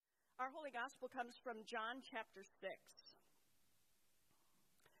Our Holy Gospel comes from John chapter 6.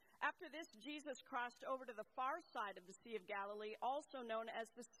 After this, Jesus crossed over to the far side of the Sea of Galilee, also known as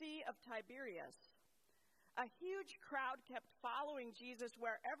the Sea of Tiberias. A huge crowd kept following Jesus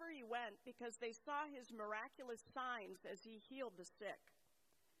wherever he went because they saw his miraculous signs as he healed the sick.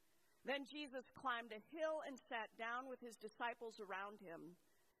 Then Jesus climbed a hill and sat down with his disciples around him.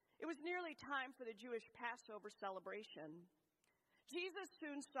 It was nearly time for the Jewish Passover celebration. Jesus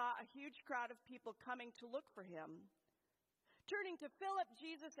soon saw a huge crowd of people coming to look for him. Turning to Philip,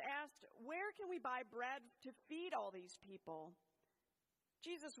 Jesus asked, "Where can we buy bread to feed all these people?"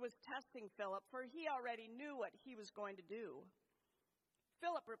 Jesus was testing Philip, for he already knew what he was going to do.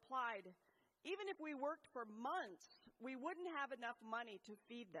 Philip replied, "Even if we worked for months, we wouldn't have enough money to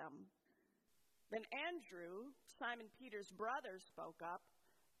feed them." Then Andrew, Simon Peter's brother, spoke up.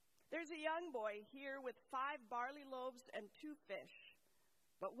 "There's a young boy here with 5 barley loaves and 2 fish.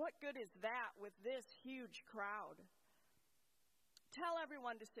 But what good is that with this huge crowd?" "Tell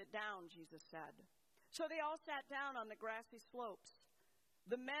everyone to sit down," Jesus said. So they all sat down on the grassy slopes.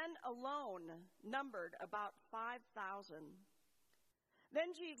 The men alone numbered about 5,000.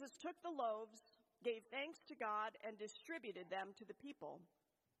 Then Jesus took the loaves, gave thanks to God, and distributed them to the people.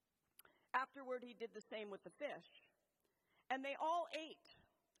 Afterward, he did the same with the fish. And they all ate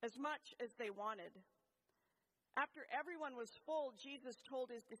as much as they wanted. After everyone was full, Jesus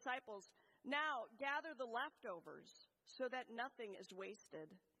told his disciples, "Now gather the leftovers so that nothing is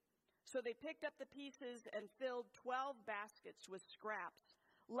wasted." So they picked up the pieces and filled 12 baskets with scraps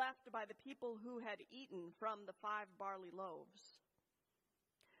left by the people who had eaten from the 5 barley loaves.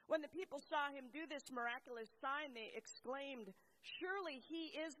 When the people saw him do this miraculous sign, they exclaimed, "Surely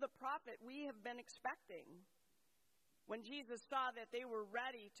he is the prophet we have been expecting." When Jesus saw that they were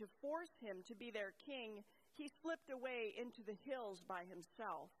ready to force him to be their king, he slipped away into the hills by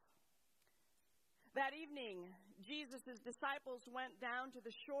himself. That evening, Jesus' disciples went down to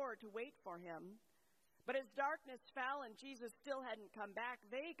the shore to wait for him. But as darkness fell and Jesus still hadn't come back,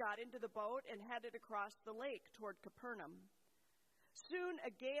 they got into the boat and headed across the lake toward Capernaum. Soon a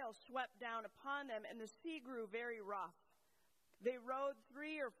gale swept down upon them, and the sea grew very rough. They rowed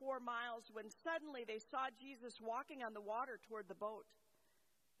 3 or 4 miles when suddenly they saw Jesus walking on the water toward the boat.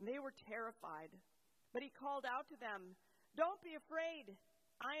 And they were terrified. But he called out to them, "Don't be afraid,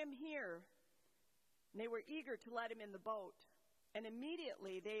 I am here." And they were eager to let him in the boat. And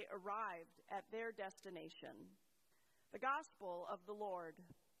immediately they arrived at their destination. The Gospel of the Lord.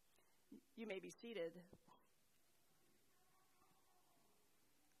 You may be seated.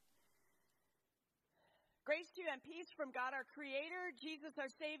 Grace to you and peace from God our Creator, Jesus our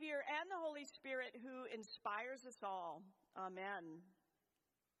Savior, and the Holy Spirit who inspires us all. Amen.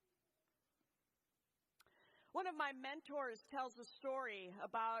 One of my mentors tells a story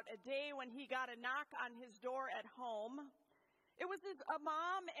about a day when he got a knock on his door at home. It was a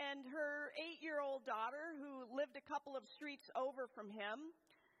mom and her 8-year-old daughter who lived a couple of streets over from him.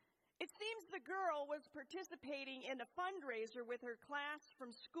 It seems the girl was participating in a fundraiser with her class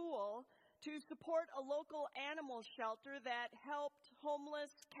from school to support a local animal shelter that helped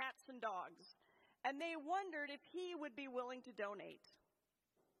homeless cats and dogs, and they wondered if he would be willing to donate.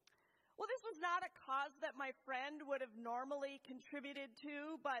 Well, this was not a cause that my friend would have normally contributed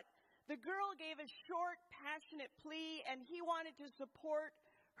to, but the girl gave a short, passionate plea, and he wanted to support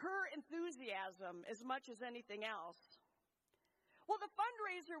her enthusiasm as much as anything else. Well, the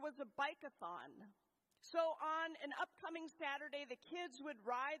fundraiser was a bike-a-thon. So on an upcoming Saturday, the kids would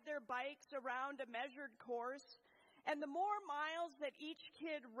ride their bikes around a measured course, and the more miles that each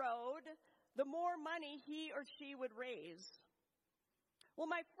kid rode, the more money he or she would raise. Well,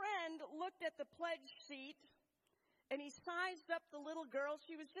 my friend looked at the pledge sheet, and he sized up the little girl.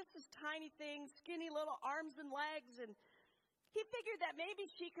 She was just this tiny thing, skinny little arms and legs, and he figured that maybe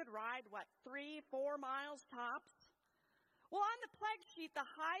she could ride, 3-4 miles tops? Well, on the pledge sheet, the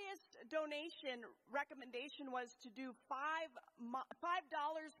highest donation recommendation was to do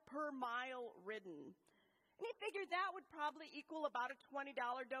 $5 per mile ridden. And he figured that would probably equal about a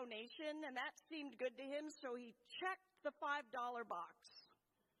 $20 donation, and that seemed good to him, so he checked the $5 box.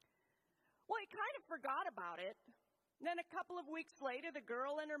 Well, he kind of forgot about it. And then a couple of weeks later, the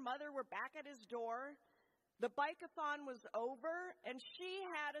girl and her mother were back at his door. The bike-a-thon was over, and she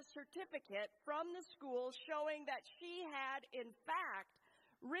had a certificate from the school showing that she had, in fact,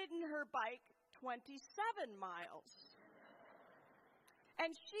 ridden her bike 27 miles.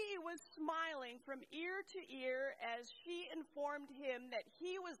 And she was smiling from ear to ear as she informed him that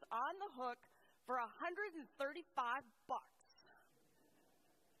he was on the hook for $135.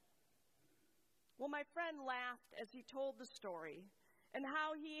 Well, my friend laughed as he told the story. and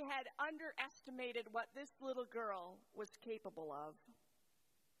how he had underestimated what this little girl was capable of.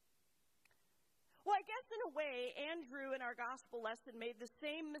 Well, I guess in a way, Andrew in our gospel lesson made the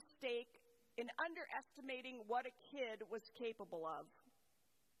same mistake in underestimating what a kid was capable of.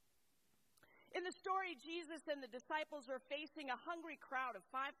 In the story, Jesus and the disciples are facing a hungry crowd of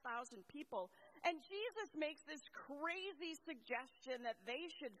 5,000 people, and Jesus makes this crazy suggestion that they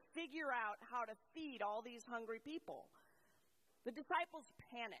should figure out how to feed all these hungry people. The disciples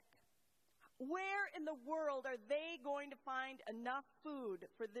panic. Where in the world are they going to find enough food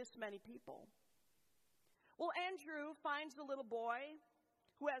for this many people? Well, Andrew finds a little boy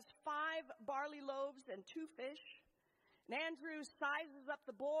who has 5 barley loaves and 2 fish. And Andrew sizes up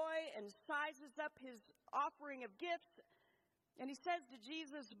the boy and sizes up his offering of gifts. And he says to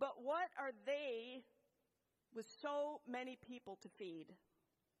Jesus, "But what are they with so many people to feed?"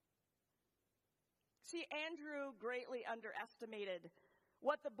 See, Andrew greatly underestimated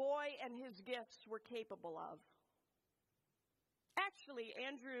what the boy and his gifts were capable of. Actually,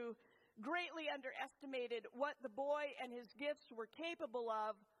 Andrew greatly underestimated what the boy and his gifts were capable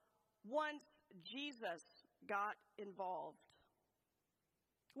of once Jesus got involved.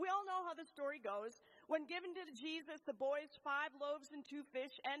 We all know how the story goes. When given to Jesus, the boy's 5 loaves and 2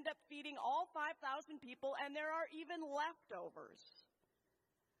 fish end up feeding all 5,000 people, and there are even leftovers.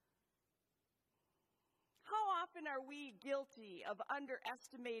 How often are we guilty of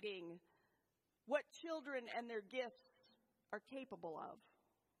underestimating what children and their gifts are capable of?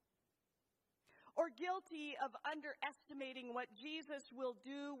 Or guilty of underestimating what Jesus will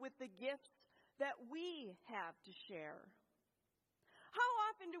do with the gifts that we have to share? How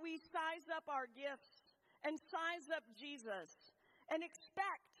often do we size up our gifts and size up Jesus and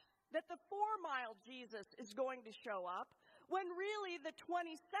expect that the 4-mile Jesus is going to show up when really the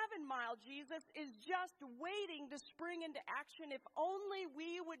 27-mile Jesus is just waiting to spring into action if only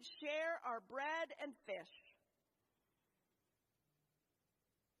we would share our bread and fish?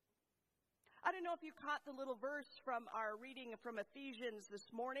 I don't know if you caught the little verse from our reading from Ephesians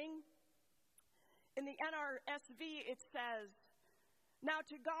this morning. In the NRSV, it says, "Now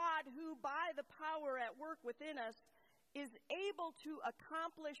to God, who by the power at work within us is able to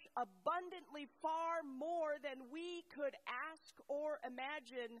accomplish abundantly far more than we could ask or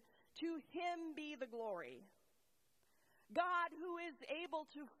imagine, to him be the glory." God, who is able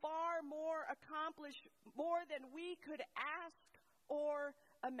to far more accomplish more than we could ask or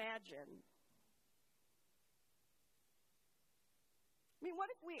imagine. I mean,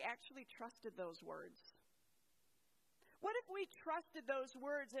 what if we actually trusted those words? What if we trusted those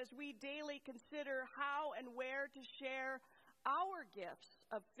words as we daily consider how and where to share our gifts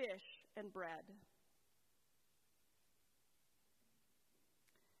of fish and bread?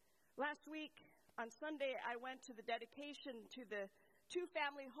 Last week, on Sunday, I went to the dedication to the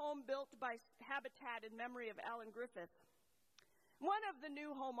 2-family home built by Habitat in memory of Alan Griffith. One of the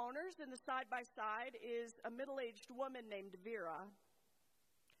new homeowners in the side-by-side is a middle-aged woman named Vera.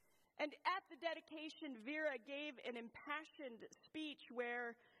 And at the dedication, Vera gave an impassioned speech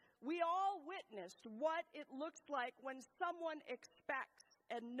where we all witnessed what it looks like when someone expects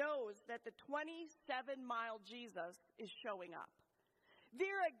and knows that the 27-mile Jesus is showing up.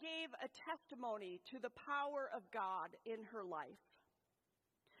 Vera gave a testimony to the power of God in her life.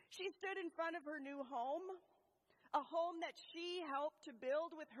 She stood in front of her new home, a home that she helped to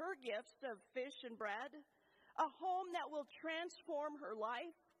build with her gifts of fish and bread, a home that will transform her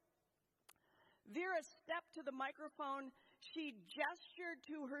life. Vera stepped to the microphone, she gestured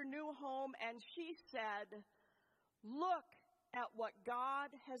to her new home, and she said, "Look at what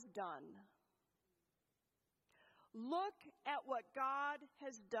God has done. Look at what God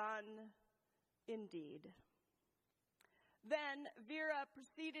has done indeed." Then Vera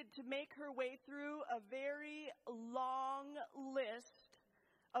proceeded to make her way through a very long list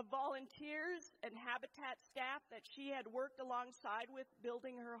of volunteers and Habitat staff that she had worked alongside with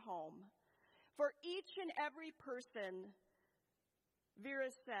building her home. For each and every person,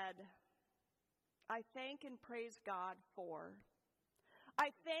 Vera said, "I thank and praise God for.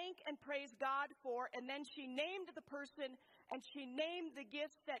 I thank and praise God for," and then she named the person and she named the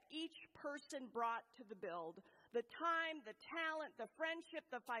gifts that each person brought to the build. The time, the talent, the friendship,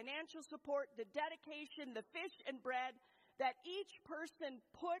 the financial support, the dedication, the fish and bread that each person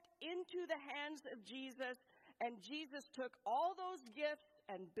put into the hands of Jesus, and Jesus took all those gifts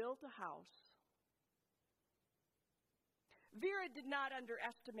and built a house. Vera did not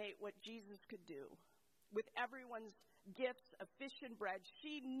underestimate what Jesus could do with everyone's gifts of fish and bread.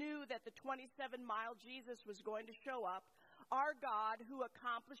 She knew that the 27-mile Jesus was going to show up, our God who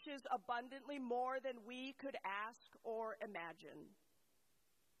accomplishes abundantly more than we could ask or imagine.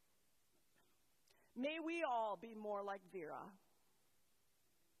 May we all be more like Vera.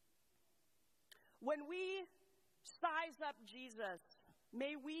 When we size up Jesus,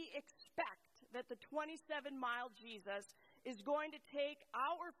 may we expect that the 27-mile Jesus is going to take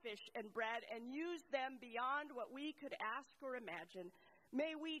our fish and bread and use them beyond what we could ask or imagine.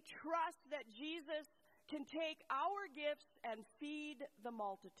 May we trust that Jesus can take our gifts and feed the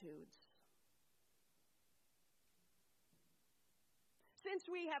multitudes. Since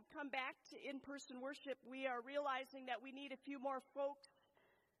we have come back to in-person worship, we are realizing that we need a few more folks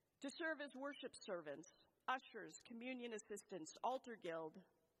to serve as worship servants, ushers, communion assistants, altar guild.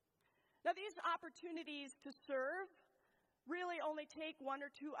 Now, these opportunities to serve really only take 1 or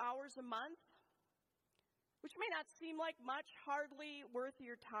 2 hours a month, which may not seem like much, hardly worth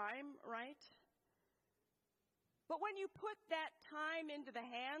your time, right? But when you put that time into the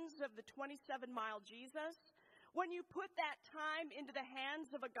hands of the 27-mile Jesus, when you put that time into the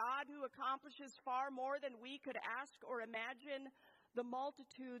hands of a God who accomplishes far more than we could ask or imagine, the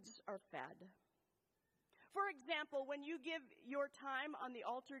multitudes are fed. For example, when you give your time on the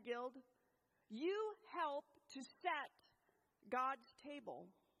altar guild, you help to set God's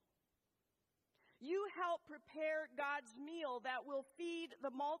table. You help prepare God's meal that will feed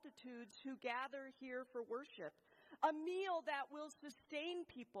the multitudes who gather here for worship. A meal that will sustain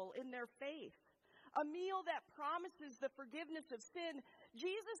people in their faith. A meal that promises the forgiveness of sin.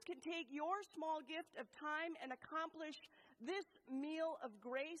 Jesus can take your small gift of time and accomplish this meal of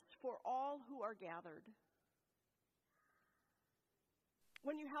grace for all who are gathered.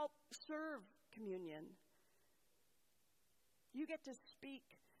 When you help serve communion, you get to speak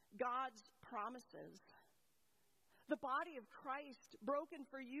God's promises. The body of Christ broken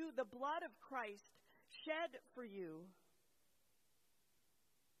for you, the blood of Christ shed for you.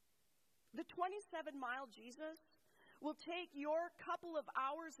 The 27-mile Jesus will take your couple of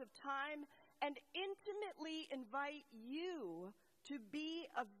hours of time and intimately invite you to be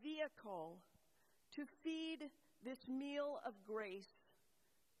a vehicle to feed this meal of grace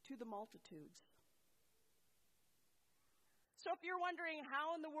to the multitudes. So if you're wondering,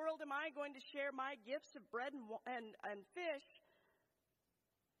 how in the world am I going to share my gifts of bread and fish,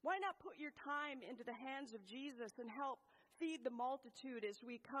 why not put your time into the hands of Jesus and help feed the multitude as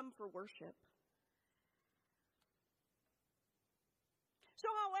we come for worship? So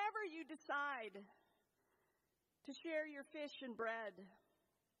however you decide to share your fish and bread,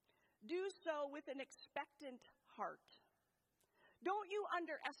 do so with an expectant heart. Don't you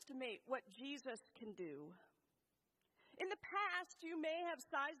underestimate what Jesus can do. In the past, you may have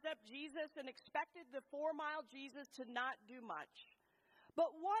sized up Jesus and expected the 4-mile Jesus to not do much.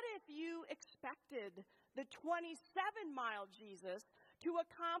 But what if you expected the 27-mile Jesus to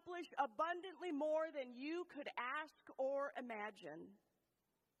accomplish abundantly more than you could ask or imagine?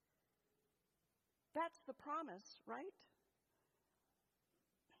 That's the promise, right?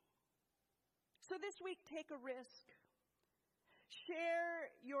 So this week, take a risk. Share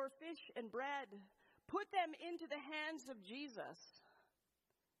your fish and bread. Put them into the hands of Jesus.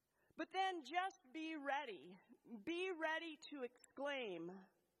 But then just be ready. Be ready to exclaim,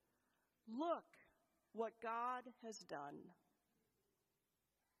 "Look what God has done."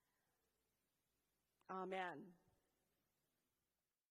 Amen.